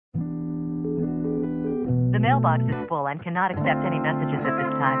The mailbox is full and cannot accept any messages at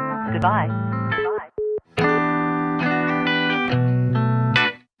this time. Goodbye.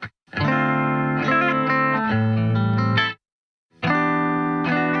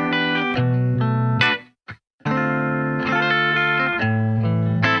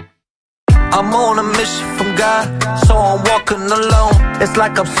 I'm on a mission from God, so I'm walking alone. It's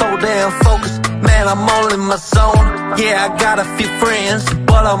like I'm so damn focused, man, I'm all in my zone. Yeah, I got a few friends,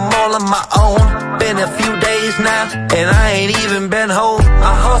 but I'm all on my own. Been a few days now, and I ain't even been home.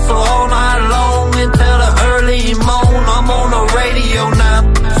 I hustle all night long until the early morn. I'm on the radio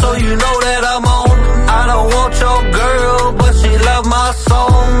now, so you know that I'm on. I don't want your girl, but she love my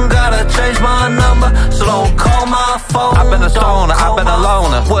song. Gotta change my number, so don't call my phone. I've been a stoner, I've been a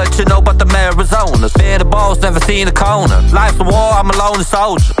loner. What you know about the Arizona? Been the boss, never seen a corner. Life's a war, I'm a lonely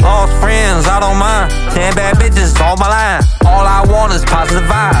soldier. Lost friends, I don't mind. 10 bad bitches on my line. All I want is positive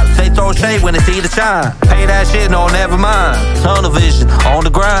vibes. They throw shade when they see the shine. Pay that shit, no, never mind. Tunnel vision, on the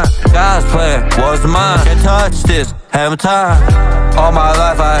grind. God's plan was mine. Can't touch this, haven't time. All my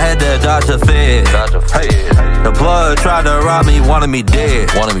life I had to dodge the fed. The blood tried to rob me, wanted me dead.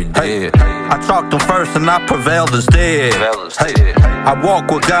 I chalked them first and I prevailed instead. I walk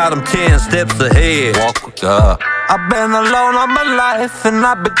with God, I'm 10 steps ahead. I've been alone all my life and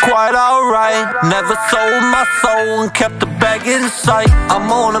I've been quite alright. Never sold my soul and kept the bag in sight. I'm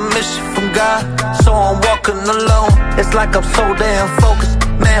on a mission from God, so I'm walking alone. It's like I'm so damn focused,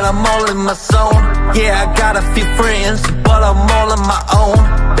 man, I'm all in my zone. Yeah, I got a few friends, but I'm all on my own.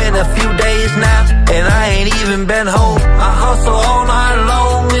 Been a few days now, and I ain't even been home. I hustle all night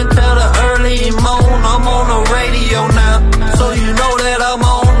long until the early morn. I'm on the radio now, so you know that I'm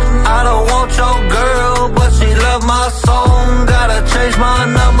on. I don't want your girl, but she love my song. Gotta change my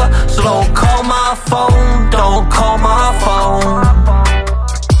number, so don't call my phone. Don't call my phone.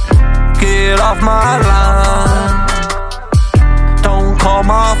 Get off my line. Don't call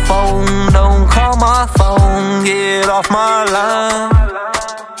my phone, don't call my phone. Get off my line.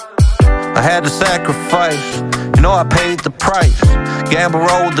 I had to sacrifice, you know I paid the price. Gamble,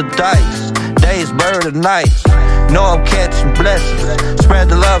 rolled the dice, days blur the nights. You know I'm catching blessings, spread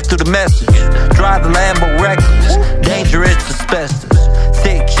the love through the message. Drive the Lambo reckless, dangerous asbestos.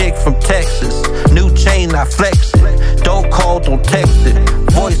 Thick chick from Texas, new chain I flex it. Don't call, don't text it,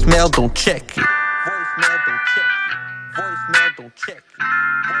 voicemail, don't check it. Voicemail, don't check it. Voicemail, don't check it.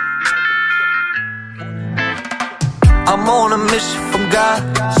 I'm on a mission from God,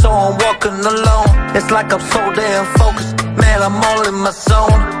 so I'm walking alone. It's like I'm so damn focused, man, I'm all in my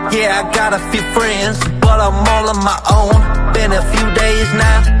zone. Yeah, I got a few friends, but I'm all on my own. Been a few days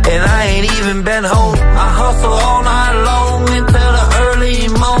now, and I ain't even been home. I hustle all night long until the early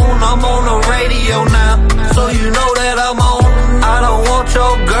morn. I'm on the radio now, so you know that I'm on. I don't want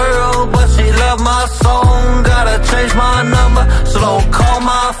your girl, but she love my song. Gotta change my number, so don't call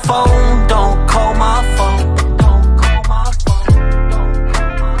my phone.